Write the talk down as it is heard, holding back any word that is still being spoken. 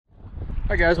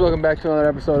Hi guys, welcome back to another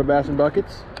episode of Bass and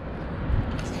Buckets.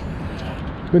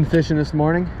 Been fishing this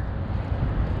morning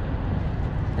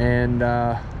and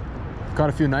caught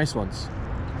a few nice ones.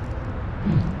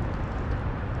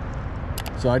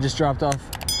 So I just dropped off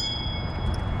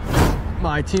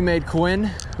my teammate Quinn,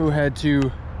 who had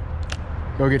to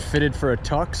go get fitted for a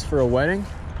tux for a wedding.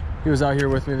 He was out here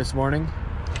with me this morning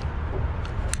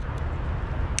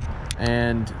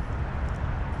and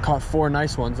caught 4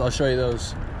 nice ones. I'll show you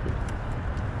those.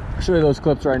 I'll show you those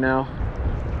clips right now.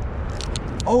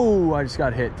 Oh, I just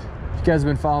got hit. If you guys have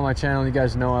been following my channel, you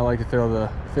guys know I like to throw the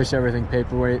Fisheverything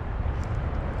Paperweight.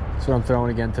 That's what I'm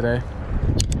throwing again today.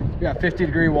 We got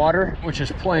 50-degree water, which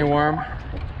is plenty warm.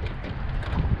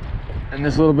 And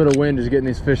this little bit of wind is getting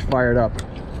these fish fired up.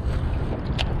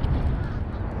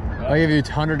 I'll give you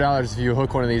 $100 if you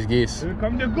hook one of these geese. Here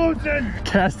come the gooses!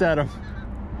 Cast at them.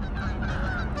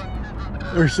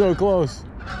 We're so close.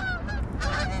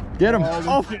 Get him!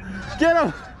 Oh, get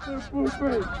him!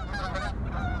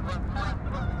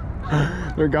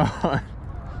 They're gone.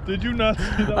 Did you not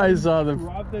see that? I saw them.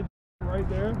 Drop that right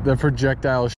there. The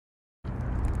projectile.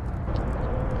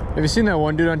 Have you seen that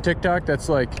one dude on TikTok that's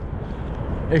like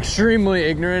extremely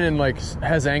ignorant and like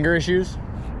has anger issues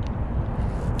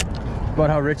about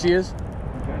how rich he is?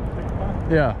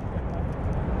 Yeah.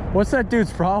 What's that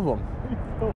dude's problem?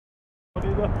 I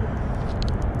feel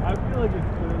like it's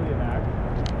clearly an act.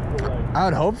 I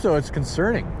would hope so. It's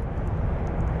concerning.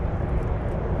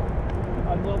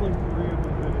 I saw like 3 of the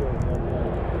videos.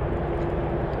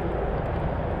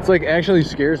 It's like actually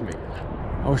scares me.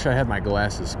 I wish I had my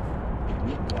glasses.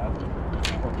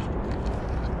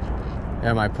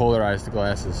 Yeah, my polarized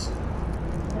glasses.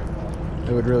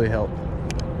 It would really help.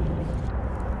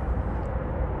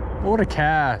 What a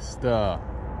cast.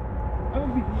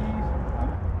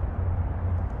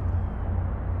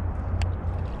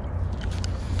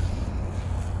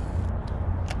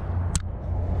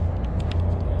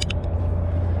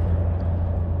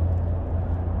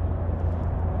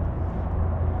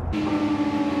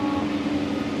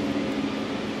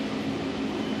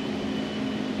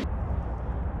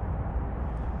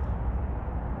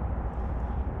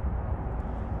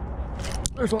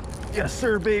 There's one. Yes,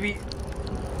 sir, baby.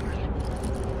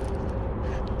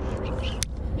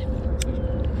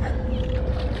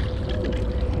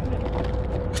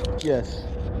 Yes.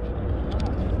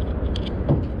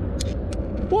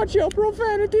 Watch your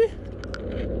profanity.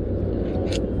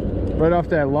 Right off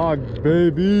that log,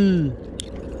 baby.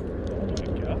 Oh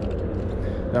my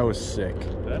god. That was sick.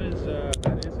 That is a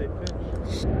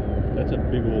fish. That's a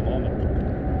big old almond.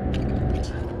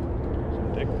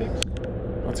 Some dick pics?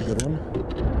 That's a good one.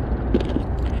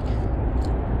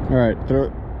 All right,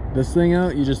 throw this thing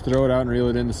out. You just throw it out and reel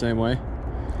it in the same way,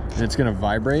 and it's gonna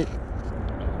vibrate.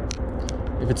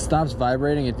 If it stops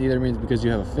vibrating, it either means because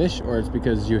you have a fish or it's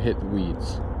because you hit the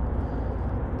weeds.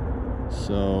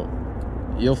 So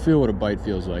you'll feel what a bite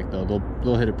feels like, though.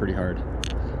 They'll hit it pretty hard.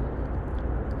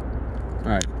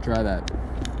 All right, try that.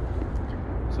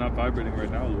 It's not vibrating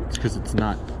right now, Luke. It's because it's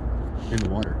not in the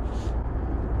water.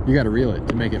 You got to reel it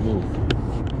to make it move.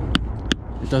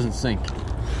 It doesn't sink.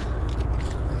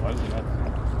 Why does it not?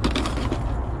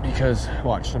 Because,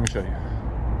 watch, let me show you.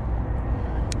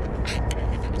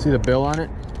 See the bill on it?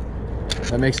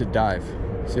 That makes it dive.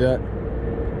 See that?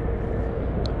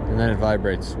 And then it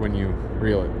vibrates when you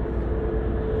reel it.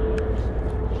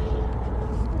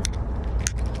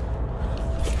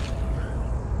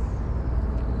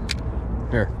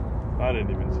 Here. I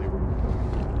didn't even see where.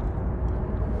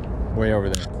 Way over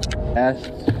there.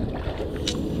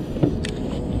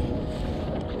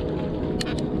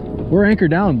 We're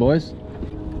anchored down, boys.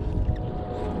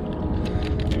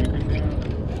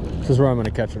 This is where I'm gonna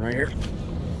catch one, right here.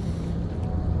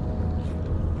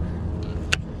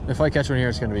 If I catch one here,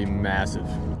 it's gonna be massive.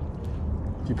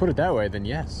 If you put it that way, then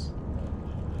yes.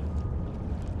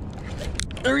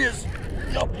 There he is.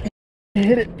 Nope.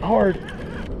 Hit it hard.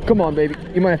 Come on, baby.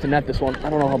 You might have to net this one. I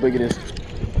don't know how big it is.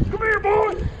 Come here,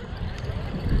 boy!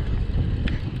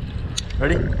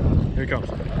 Ready? Here it comes.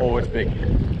 Oh, it's big.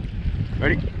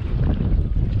 Ready?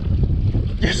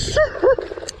 Yes, sir!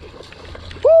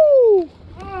 Woo!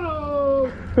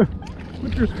 Oh!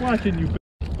 Quit your splashing, you bitch.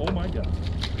 Oh my god.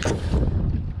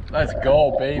 Let's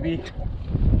go, baby.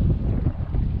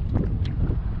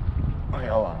 Okay,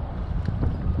 hold on.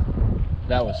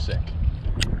 That was sick.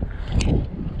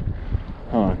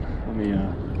 Hold on. Let me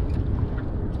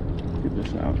get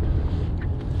this out.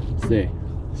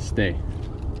 Stay.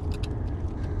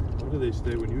 Why do they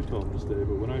stay when you tell them to stay,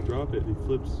 but when I drop it, he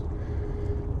flips?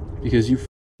 Because you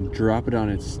drop it on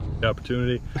its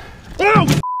opportunity. Oh!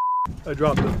 I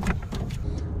dropped it.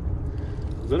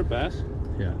 Is that a bass?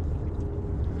 Yeah.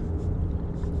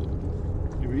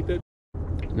 You eat that?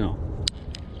 No.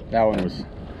 That one was.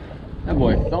 That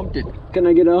boy thumped it. Can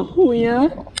I get a oh yeah?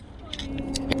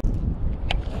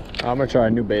 I'm gonna try a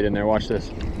new bait in there. Watch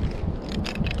this.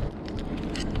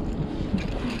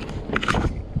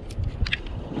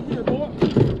 Here, boy.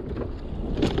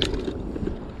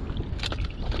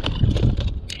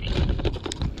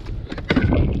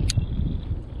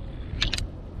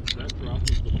 That drop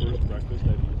was the first breakfast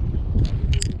I've eaten.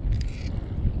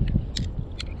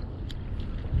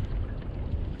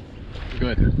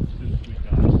 Good. Since we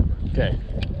got it. Okay.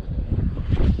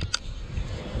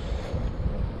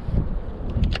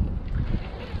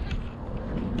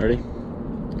 Ready?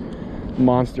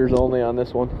 Monsters only on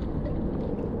this one.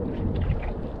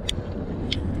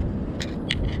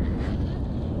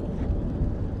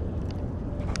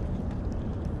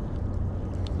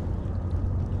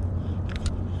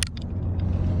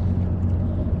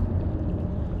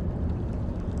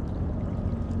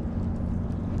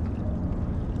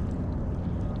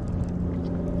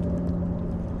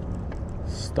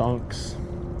 Stonks.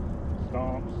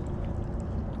 Stomps.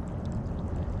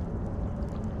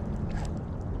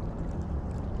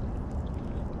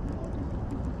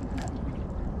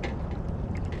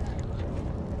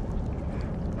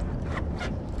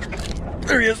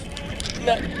 There he is.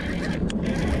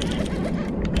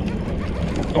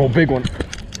 Oh, big one.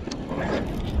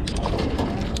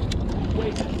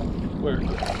 Wait. Where?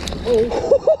 Oh.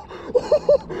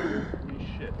 Holy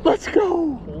shit. Let's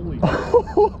go. Holy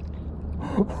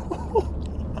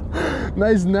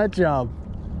Nice net job.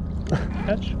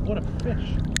 catch. What a fish.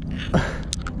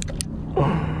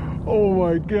 Oh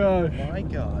my gosh. My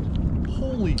God.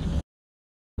 Holy.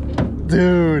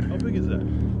 Dude. How big is that?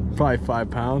 Probably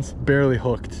 5 pounds. Barely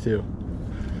hooked too.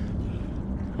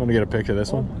 Want to get a picture of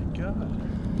this Oh one? my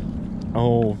God.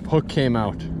 Oh, hook came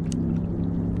out.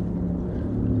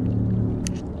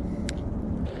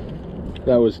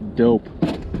 That was dope.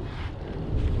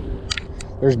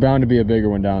 There's bound to be a bigger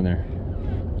one down there.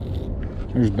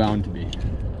 There's bound to be. You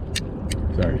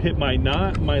Sorry. hit my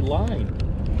line.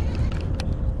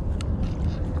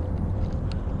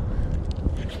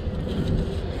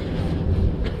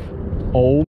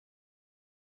 Oh.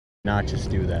 Not just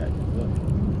do that.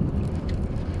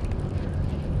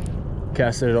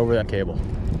 Casted it over that cable. No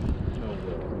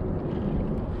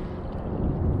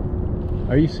way.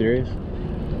 Are you serious?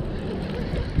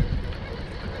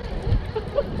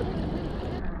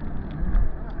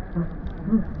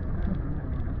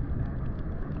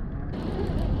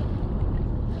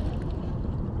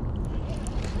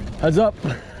 Heads up.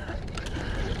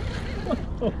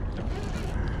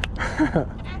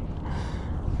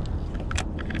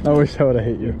 I wish I would have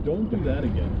hit you. Don't do that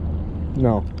again.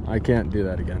 No, I can't do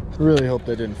that again. I really hope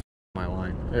they didn't my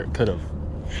line. It could have. You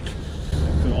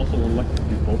can also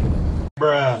electrocute both of them.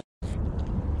 Bruh.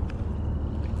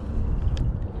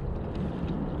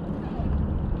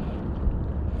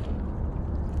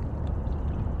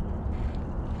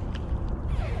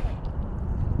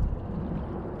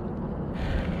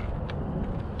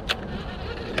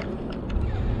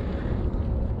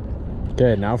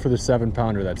 Okay, now for the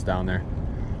 7-pounder that's down there.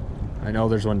 I know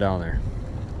there's one down there.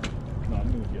 No,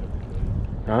 I'm gonna get it.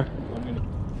 Huh? I'm gonna.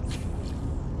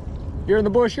 You're in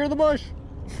the bush, you're in the bush!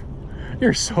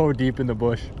 You're so deep in the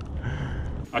bush.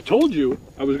 I told you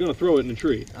I was gonna throw it in a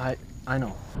tree. I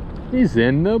know. He's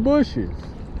in the bushes.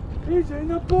 He's in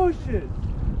the bushes.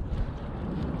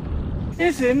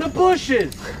 It's in the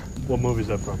bushes. What movie is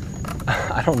that from?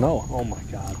 I don't know. Oh my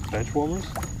God, Benchwarmers.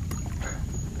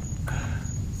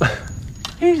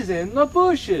 He's in the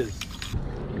bushes.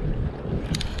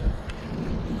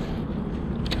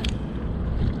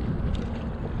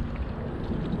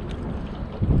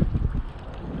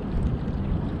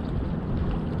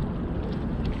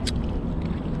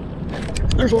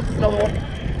 There's one, another one.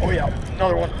 Oh yeah,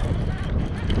 another one.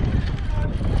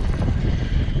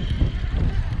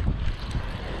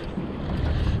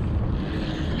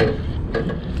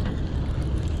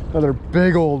 Another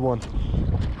big old one.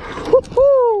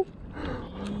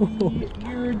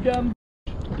 You're a dumb.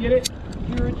 Get it?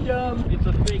 You're a dumb. It's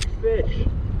a fake fish.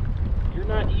 You're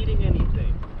not eating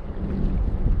anything.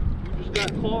 You just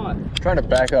got caught. I'm trying to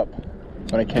back up,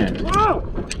 but I can't. Oh!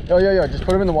 Yo, just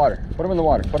put him in the water. Put him in the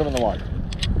water. Put him in the water.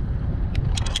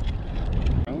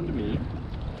 Found me.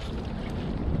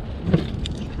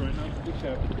 Just try not to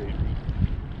decapitate me.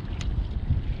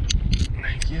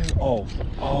 Thank you.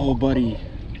 Oh, buddy.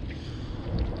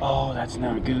 Oh, that's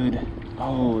not good.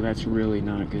 Oh, that's really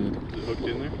not good. Is it hooked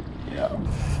in there? Yeah.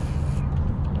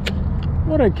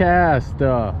 What a cast.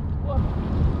 There's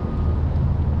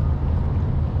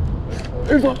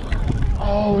one.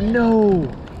 Oh no!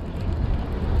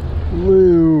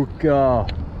 Luca.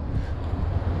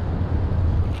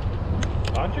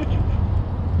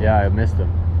 Yeah, I missed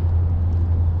him.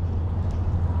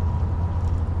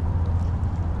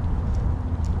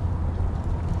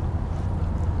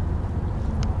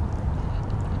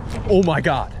 Oh my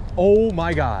god. Oh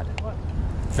my god. What?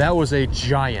 That was a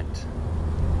giant.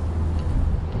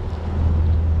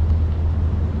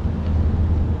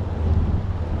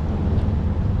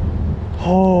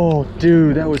 Oh,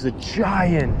 dude, that was a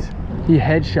giant. He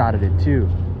headshotted it too.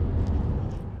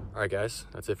 All right, guys,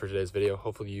 that's it for today's video.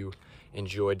 Hopefully you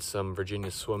enjoyed some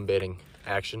Virginia swim baiting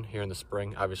action here in the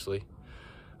spring, obviously.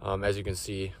 As you can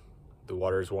see, the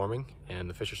water is warming and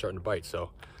the fish are starting to bite. So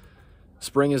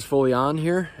spring is fully on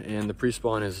here and the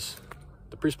pre-spawn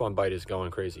bite is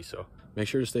going crazy. So make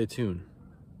sure to stay tuned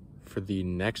for the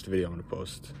next video I'm gonna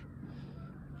post.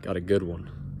 Got a good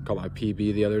one. Caught my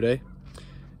PB the other day,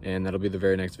 and that'll be the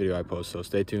very next video I post. So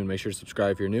stay tuned, make sure to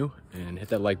subscribe if you're new, and hit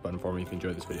that like button for me if you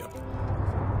enjoyed this video.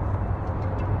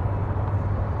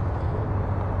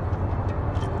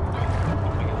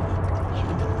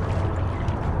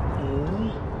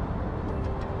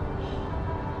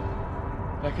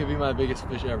 That could be my biggest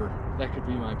fish ever. That could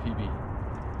be my PB.